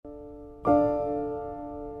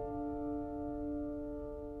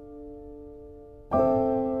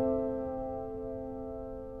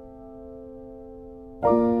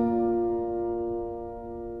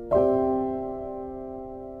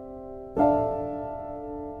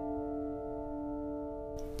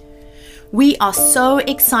We are so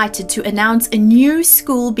excited to announce a new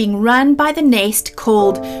school being run by the Nest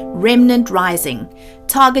called Remnant Rising,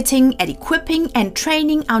 targeting at equipping and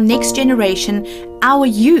training our next generation, our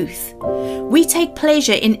youth. We take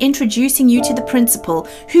pleasure in introducing you to the principal,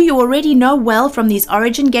 who you already know well from these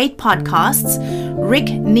Origin Gate podcasts, Rick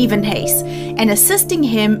Nievenhuis, and assisting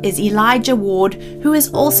him is Elijah Ward, who is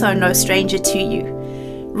also no stranger to you.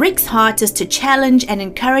 Rick's heart is to challenge and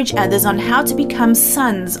encourage others on how to become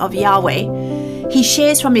sons of Yahweh. He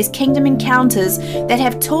shares from his kingdom encounters that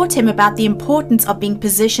have taught him about the importance of being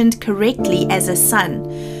positioned correctly as a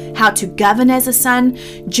son, how to govern as a son,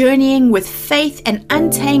 journeying with faith and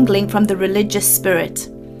untangling from the religious spirit.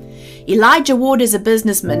 Elijah Ward is a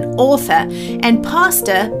businessman, author, and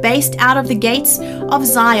pastor based out of the Gates of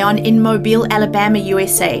Zion in Mobile, Alabama,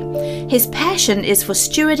 USA. His passion is for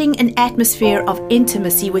stewarding an atmosphere of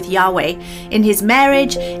intimacy with Yahweh in his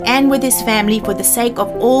marriage and with his family for the sake of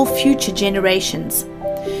all future generations.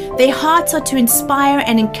 Their hearts are to inspire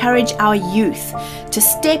and encourage our youth to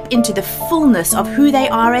step into the fullness of who they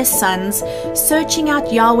are as sons, searching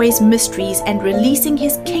out Yahweh's mysteries and releasing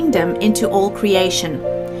his kingdom into all creation.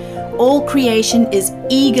 All creation is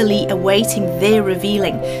eagerly awaiting their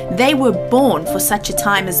revealing. They were born for such a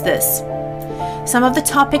time as this. Some of the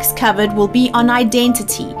topics covered will be on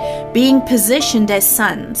identity, being positioned as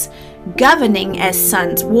sons, governing as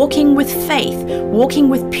sons, walking with faith, walking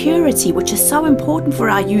with purity, which is so important for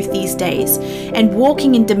our youth these days, and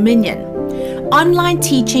walking in dominion. Online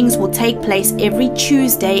teachings will take place every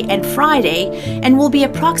Tuesday and Friday and will be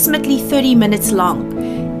approximately 30 minutes long.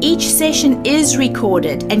 Each session is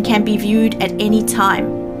recorded and can be viewed at any time.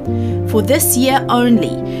 For this year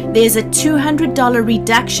only, there's a $200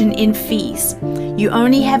 reduction in fees. You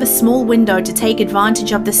only have a small window to take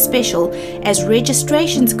advantage of the special as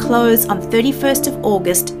registrations close on 31st of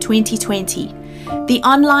August 2020. The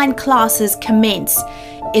online classes commence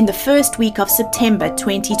in the first week of September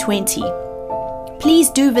 2020. Please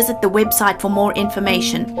do visit the website for more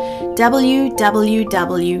information,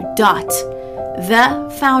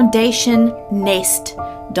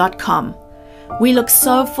 www.thefoundationnest.com. We look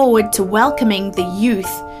so forward to welcoming the youth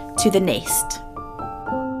to the Nest.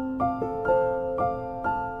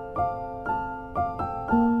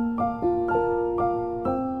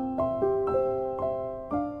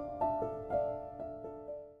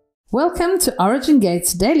 Welcome to Origin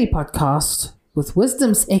Gates Daily Podcast with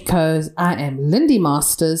Wisdom's Echoes. I am Lindy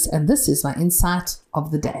Masters, and this is my insight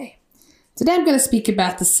of the day. Today I'm going to speak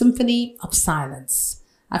about the symphony of silence.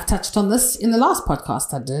 I've touched on this in the last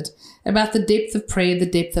podcast I did about the depth of prayer, the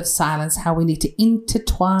depth of silence, how we need to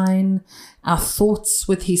intertwine our thoughts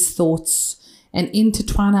with his thoughts and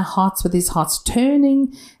intertwine our hearts with his hearts,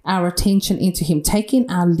 turning our attention into him, taking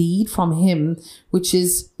our lead from him, which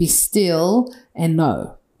is be still and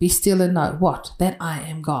know. Be still and know what? That I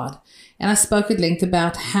am God. And I spoke at length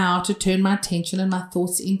about how to turn my attention and my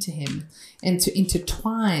thoughts into him and to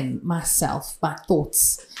intertwine myself, my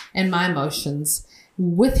thoughts and my emotions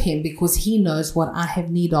with him, because he knows what I have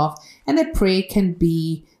need of. And that prayer can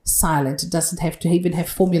be silent. It doesn't have to even have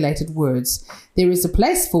formulated words. There is a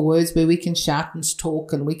place for words where we can shout and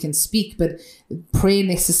talk and we can speak, but prayer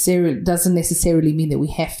doesn't necessarily mean that we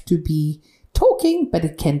have to be talking, but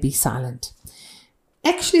it can be silent.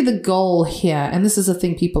 Actually, the goal here, and this is a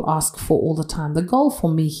thing people ask for all the time, the goal for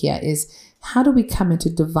me here is, how do we come into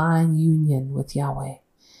divine union with Yahweh?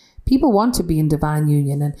 People want to be in divine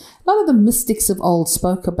union, and a lot of the mystics of old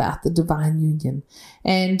spoke about the divine union.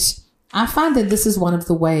 And I find that this is one of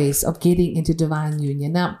the ways of getting into divine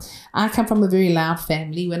union. Now, I come from a very loud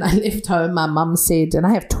family. When I left home, my mum said, and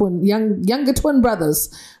I have younger twin brothers.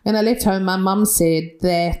 When I left home, my mum said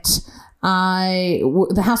that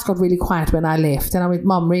the house got really quiet when I left. And I went,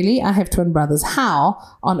 Mom, really? I have twin brothers. How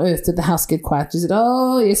on earth did the house get quiet? She said,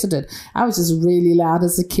 oh, yes, it did. I was just really loud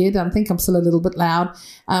as a kid. I think I'm still a little bit loud.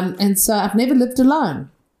 And so I've never lived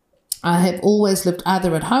alone. I have always lived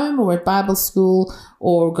either at home or at Bible school,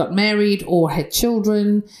 or got married or had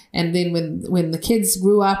children. And then when the kids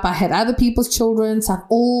grew up, I had other people's children. So I've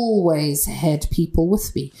always had people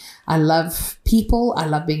with me. I love people. I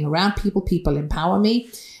love being around people. People empower me.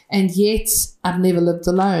 And yet I've never lived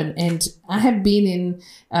alone. And I have been in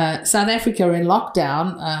South Africa in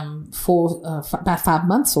lockdown for about 5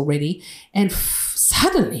 months already. And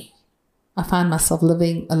suddenly I find myself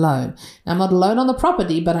living alone. Now, I'm not alone on the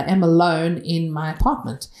property, but I am alone in my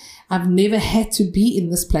apartment. I've never had to be in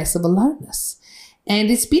this place of aloneness.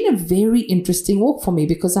 And it's been a very interesting walk for me,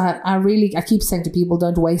 because I keep saying to people,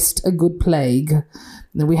 don't waste a good plague.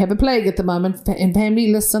 And we have a plague at the moment. And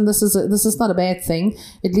family, listen, this is not a bad thing.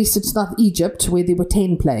 At least it's not Egypt where there were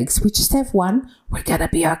 10 plagues. We just have one. We're going to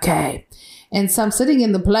be okay. And so I'm sitting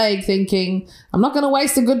in the plague thinking, I'm not going to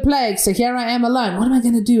waste a good plague. So here I am alone. What am I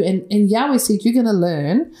going to do? And Yahweh said, you're going to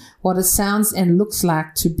learn what it sounds and looks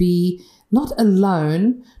like to be not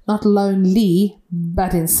alone, not lonely,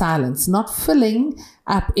 but in silence, not filling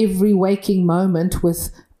up every waking moment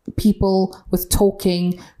with people, with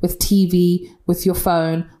talking, with TV, with your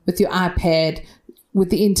phone, with your iPad, with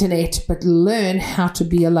the internet, but learn how to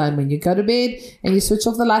be alone. When you go to bed and you switch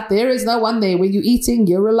off the light, there is no one there. When you're eating,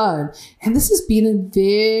 you're alone. And this has been a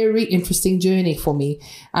very interesting journey for me.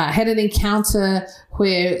 I had an encounter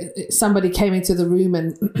where somebody came into the room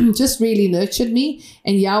and just really nurtured me.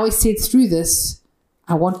 And Yahweh said through this,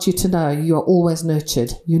 I want you to know you are always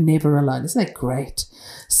nurtured. You're never alone. Isn't that great?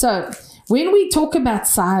 So when we talk about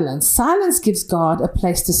silence, silence gives God a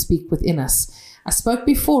place to speak within us. I spoke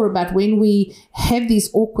before about when we have these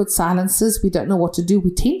awkward silences, we don't know what to do. We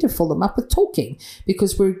tend to fill them up with talking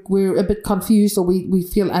because we're a bit confused or we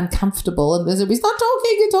feel uncomfortable. And there's always not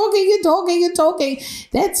talking, you're talking, you're talking, you're talking.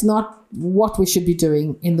 That's not what we should be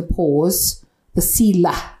doing in the pause, the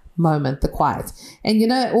Selah moment, the quiet. And you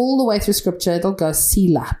know, all the way through scripture, it'll go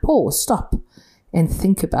Selah, pause, stop, and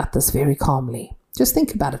think about this very calmly. Just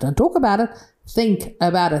think about it. Don't talk about it. Think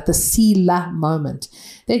about it, the Selah moment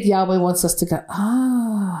that Yahweh wants us to go,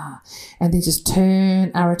 and then just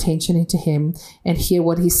turn our attention into him and hear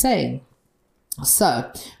what he's saying. So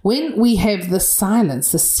when we have the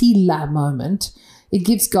silence, the Selah moment, it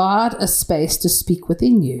gives God a space to speak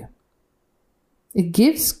within you. It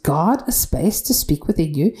gives God a space to speak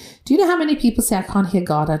within you. Do you know how many people say, I can't hear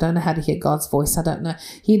God. I don't know how to hear God's voice. I don't know.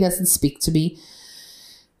 He doesn't speak to me.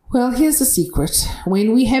 Well, here's the secret.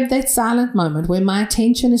 When we have that silent moment where my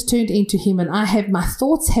attention is turned into him and my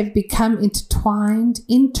thoughts have become intertwined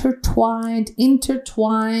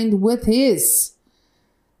with his,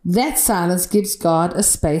 that silence gives God a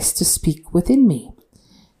space to speak within me.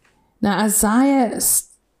 Now, Isaiah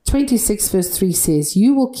 26 verse 3 says,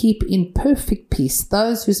 you will keep in perfect peace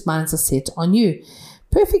those whose minds are set on you.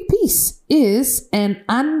 Perfect peace is an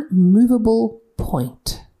unmovable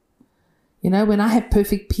point. You know, when I have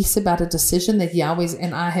perfect peace about a decision that Yahweh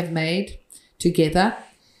and I have made together,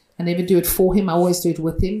 I never do it for him, I always do it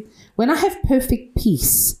with him. When I have perfect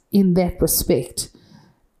peace in that respect,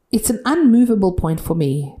 it's an unmovable point for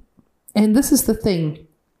me. And this is the thing.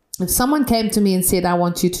 If someone came to me and said, I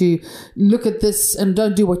want you to look at this and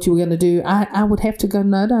don't do what you were going to do, I would have to go,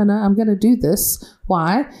 no, I'm going to do this.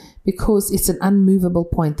 Why? Because it's an unmovable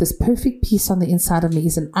point. This perfect peace on the inside of me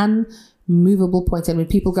is an unmovable point. And when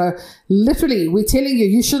people go, literally, we're telling you,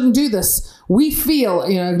 you shouldn't do this. We feel,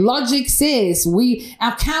 logic says,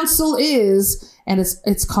 our counsel is, and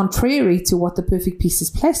it's contrary to what the perfect peace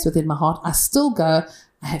is placed within my heart. I still go,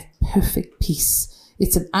 I have perfect peace.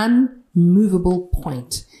 It's an unmovable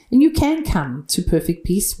point. And you can come to perfect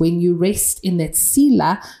peace when you rest in that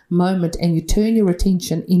Selah moment and you turn your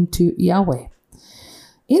attention into Yahweh.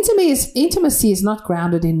 Intimacy is not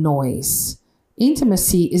grounded in noise.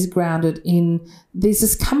 Intimacy is grounded in, there's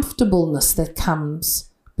this comfortableness that comes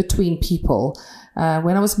between people.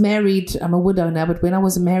 When I was married, I'm a widow now, but when I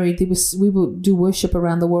was married, we would do worship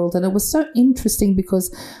around the world. And it was so interesting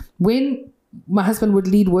because when my husband would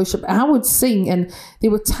lead worship, I would sing, and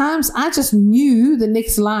there were times I just knew the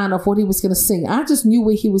next line of what he was going to sing. I just knew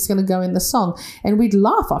where he was going to go in the song, and we'd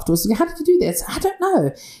laugh afterwards. How did you do that? I don't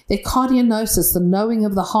know. The cardiognosis, the knowing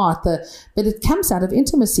of the heart, but it comes out of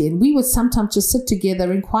intimacy, and we would sometimes just sit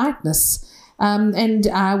together in quietness. And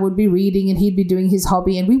I would be reading and he'd be doing his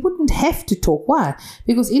hobby, and we wouldn't have to talk. Why?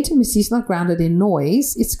 Because intimacy is not grounded in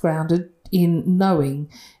noise. It's grounded in knowing,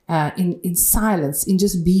 in silence, in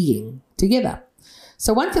just being together.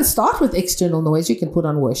 So one can start with external noise. You can put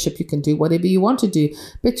on worship. You can do whatever you want to do.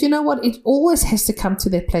 But you know what? It always has to come to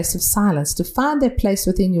that place of silence, to find that place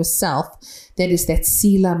within yourself that is that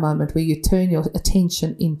Selah moment where you turn your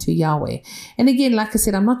attention into Yahweh. And again, like I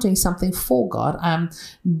said, I'm not doing something for God. I'm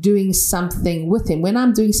doing something with him. When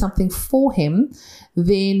I'm doing something for him,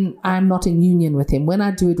 then I'm not in union with him. When I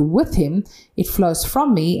do it with him, it flows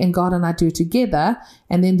from me, and God and I do it together.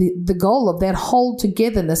 And then the goal of that whole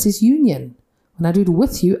togetherness is union. When I do it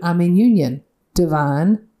with you, I'm in union,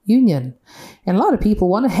 divine union. And a lot of people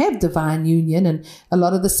want to have divine union, and a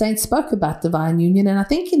lot of the saints spoke about divine union. And I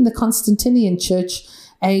think in the Constantinian church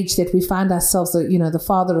age that we find ourselves, the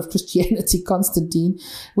father of Christianity, Constantine,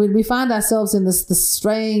 when we find ourselves in this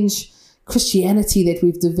strange Christianity that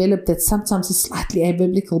we've developed that sometimes is slightly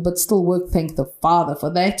abiblical, but still work. Thank the Father for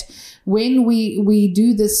that. When we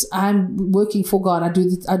do this, I'm working for God. I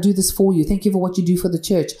do this for you. Thank you for what you do for the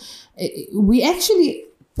church. We actually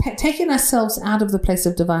taking ourselves out of the place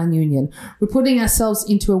of divine union. We're putting ourselves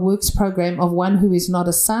into a works program of one who is not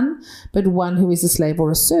a son, but one who is a slave or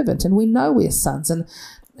a servant. And we know we're sons. And,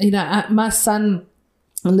 my son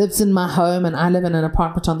lives in my home and I live in an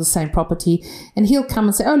apartment on the same property, and he'll come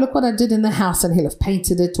and say, oh, look what I did in the house, and he'll have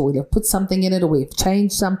painted it, or he'll have put something in it, or we've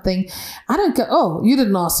changed something. I don't go, oh, you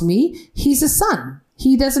didn't ask me. He's a son.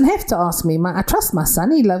 He doesn't have to ask me. I trust my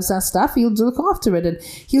son. He loves our stuff. He'll look after it, and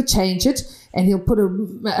he'll change it, and he'll put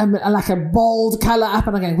like a bold color up,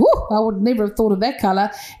 and I'm going, whoo, I would never have thought of that color.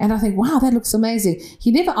 And I think, wow, that looks amazing.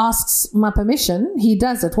 He never asks my permission. He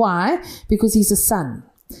does it. Why? Because he's a son.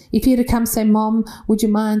 If he had to come say, Mom, would you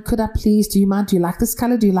mind? Could I please? Do you mind? Do you like this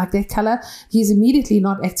color? Do you like that color? He's immediately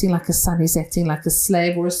not acting like a son. He's acting like a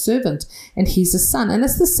slave or a servant, and he's a son. And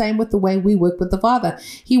it's the same with the way we work with the Father.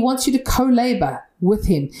 He wants you to co-labor with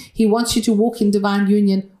him. He wants you to walk in divine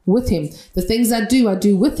union with him. The things I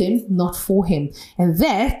do with him, not for him. And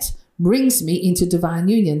that brings me into divine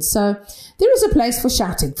union. So there is a place for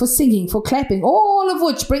shouting, for singing, for clapping, all of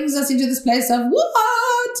which brings us into this place of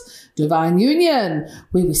what? Divine union,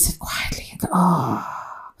 where we sit quietly and go,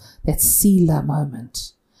 that Selah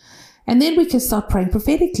moment. And then we can start praying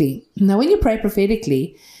prophetically. Now, when you pray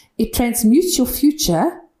prophetically, it transmutes your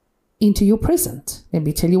future into your present. Let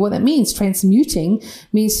me tell you what that means. Transmuting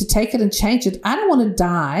means to take it and change it. I don't want to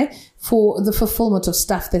die for the fulfillment of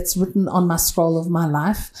stuff that's written on my scroll of my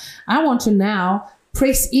life. I want to now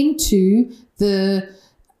press into the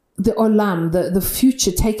olam, the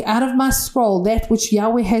future, take out of my scroll that which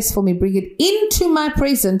Yahweh has for me, bring it into my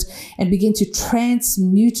present, and begin to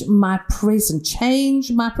transmute my present,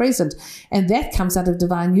 change my present. And that comes out of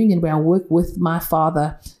divine union, where I work with my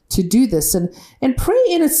Father to do this. And prayer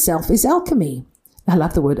in itself is alchemy. I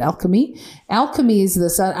love the word alchemy. Alchemy is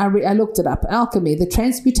this, I looked it up. Alchemy, the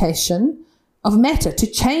transmutation of matter, to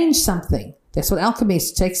change something. That's what alchemy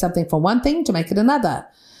is, to take something from one thing to make it another.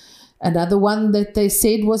 Another one that they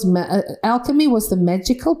said was alchemy was the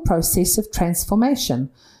magical process of transformation,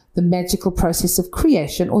 the magical process of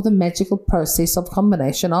creation, or the magical process of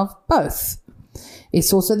combination of both.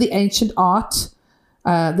 It's also the ancient art.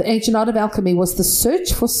 The ancient art of alchemy was the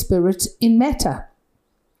search for spirit in matter.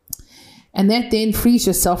 And that then frees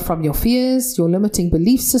yourself from your fears, your limiting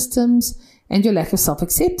belief systems, and your lack of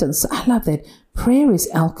self-acceptance. I love that. Prayer is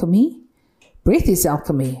alchemy. Breath is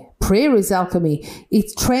alchemy. Prayer is alchemy.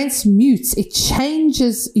 It transmutes, it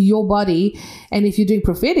changes your body. And if you're doing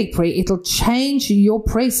prophetic prayer, it'll change your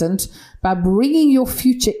present by bringing your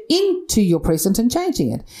future into your present and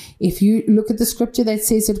changing it. If you look at the scripture that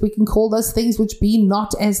says that we can call those things which be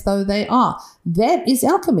not as though they are, that is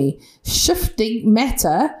alchemy. Shifting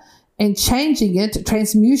matter and changing it,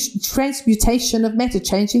 transmutation of matter,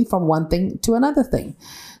 changing from one thing to another thing.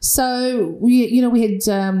 So we had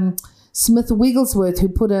Smith Wigglesworth, who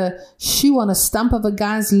put a shoe on a stump of a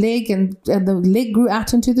guy's leg, and the leg grew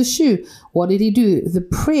out into the shoe. What did he do? The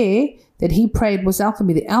prayer that he prayed was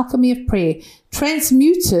alchemy. The alchemy of prayer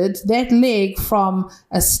transmuted that leg from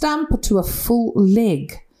a stump to a full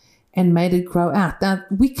leg and made it grow out. Now,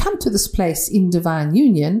 we come to this place in divine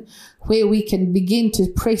union where we can begin to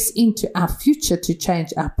press into our future to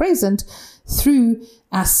change our present through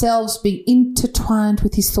ourselves being intertwined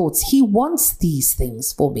with his thoughts. He wants these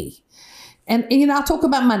things for me. And I'll talk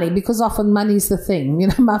about money, because often money is the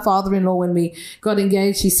thing. My father-in-law, when we got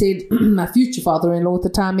engaged, he said, my future father-in-law at the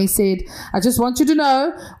time, he said, I just want you to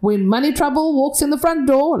know, when money trouble walks in the front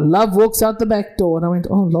door, love walks out the back door. And I went,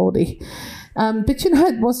 oh, Lordy. But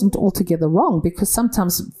it wasn't altogether wrong, because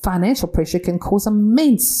sometimes financial pressure can cause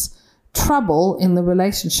immense trouble in the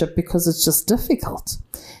relationship because it's just difficult.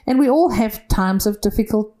 And we all have times of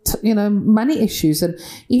difficult, money issues. And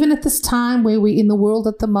even at this time where we're in the world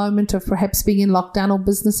at the moment of perhaps being in lockdown, or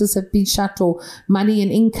businesses have been shut, or money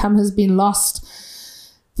and income has been lost,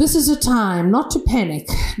 this is a time not to panic,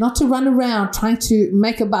 not to run around trying to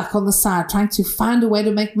make a buck on the side, trying to find a way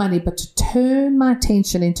to make money, but to turn my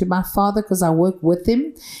attention into my Father, because I work with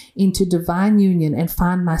him, into divine union, and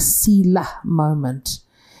find my Selah moment.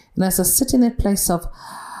 And as I sit in that place of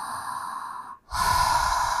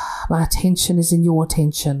my attention is in your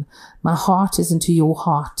attention, my heart is into your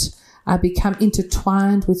heart, I become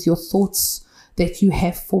intertwined with your thoughts that you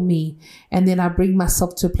have for me. And then I bring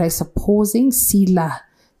myself to a place of pausing, Selah,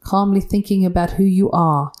 calmly thinking about who you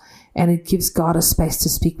are. And it gives God a space to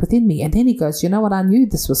speak within me. And then he goes, you know what? I knew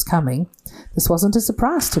this was coming. This wasn't a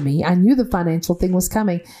surprise to me. I knew the financial thing was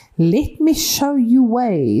coming. Let me show you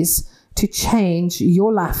ways to change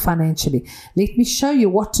your life financially. Let me show you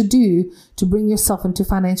what to do to bring yourself into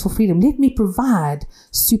financial freedom. Let me provide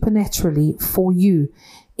supernaturally for you.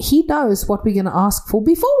 He knows what we're going to ask for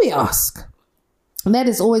before we ask. And that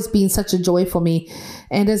has always been such a joy for me.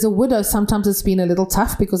 And as a widow, sometimes it's been a little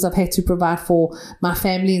tough because I've had to provide for my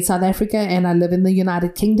family in South Africa, and I live in the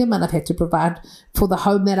United Kingdom, and I've had to provide for the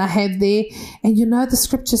home that I have there. And you know, the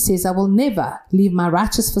scripture says, I will never leave my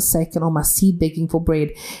righteous forsaken or my seed begging for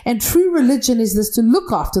bread. And true religion is this, to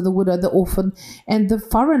look after the widow, the orphan, and the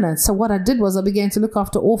foreigner. So what I did was I began to look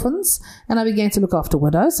after orphans, and I began to look after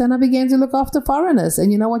widows, and I began to look after foreigners.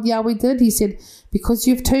 And you know what Yahweh did? He said, because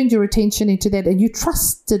you've turned your attention into that and you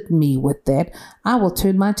trusted me with that, I will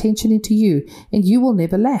turn my attention into you, and you will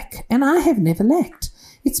never lack. And I have never lacked.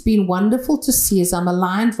 It's been wonderful to see as I'm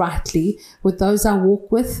aligned rightly with those I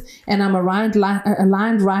walk with, and I'm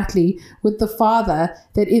aligned rightly with the Father,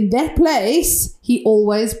 that in that place, He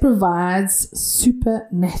always provides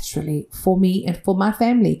supernaturally for me and for my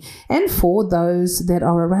family and for those that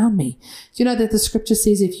are around me. You know that the scripture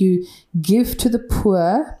says, if you give to the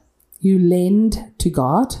poor, you lend to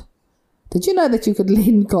God. Did you know that you could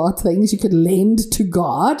lend God things? You could lend to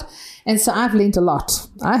God. And so I've lent a lot.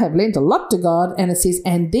 I have lent a lot to God. And it says,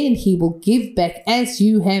 and then He will give back as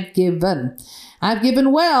you have given. I've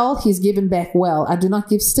given well, He's given back well. I do not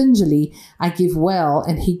give stingily. I give well,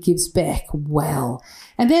 and He gives back well.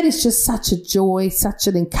 And that is just such a joy, such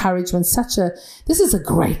an encouragement, this is a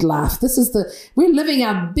great life. We're living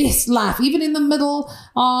our best life, even in the middle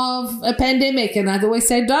of a pandemic. And I always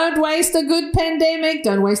say, don't waste a good pandemic.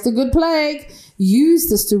 Don't waste a good plague. Use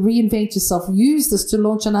this to reinvent yourself. Use this to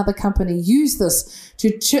launch another company. Use this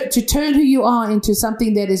to turn who you are into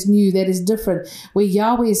something that is new, that is different. Where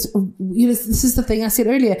Yahweh is, this is the thing I said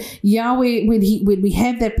earlier. Yahweh, when we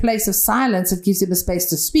have that place of silence, it gives Him a space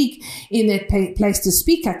to speak. In that place to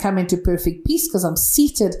speak, I come into perfect peace because I'm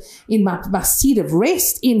seated in my seat of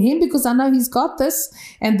rest in Him, because I know He's got this.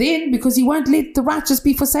 And then because He won't let the righteous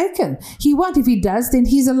be forsaken. He won't. If He does, then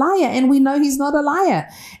He's a liar, and we know He's not a liar.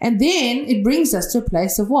 And then it brings us to a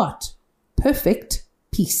place of what? Perfect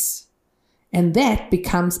peace. And that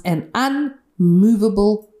becomes an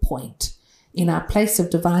unmovable point in our place of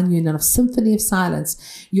divine union, of symphony of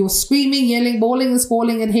silence. Your screaming, yelling, bawling and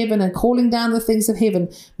squalling in heaven and calling down the things of heaven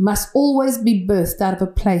must always be birthed out of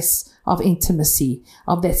a place of intimacy,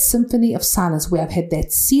 of that symphony of silence where I've had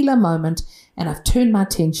that Selah moment and I've turned my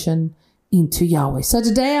attention into Yahweh. So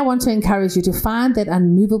today I want to encourage you to find that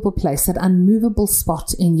unmovable place, that unmovable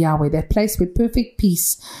spot in Yahweh, that place where perfect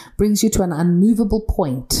peace brings you to an unmovable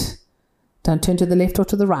point. Don't turn to the left or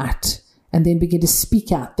to the right, and then begin to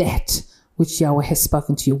speak out that which Yahweh has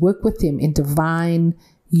spoken to you. Work with Him in divine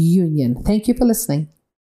union. Thank you for listening.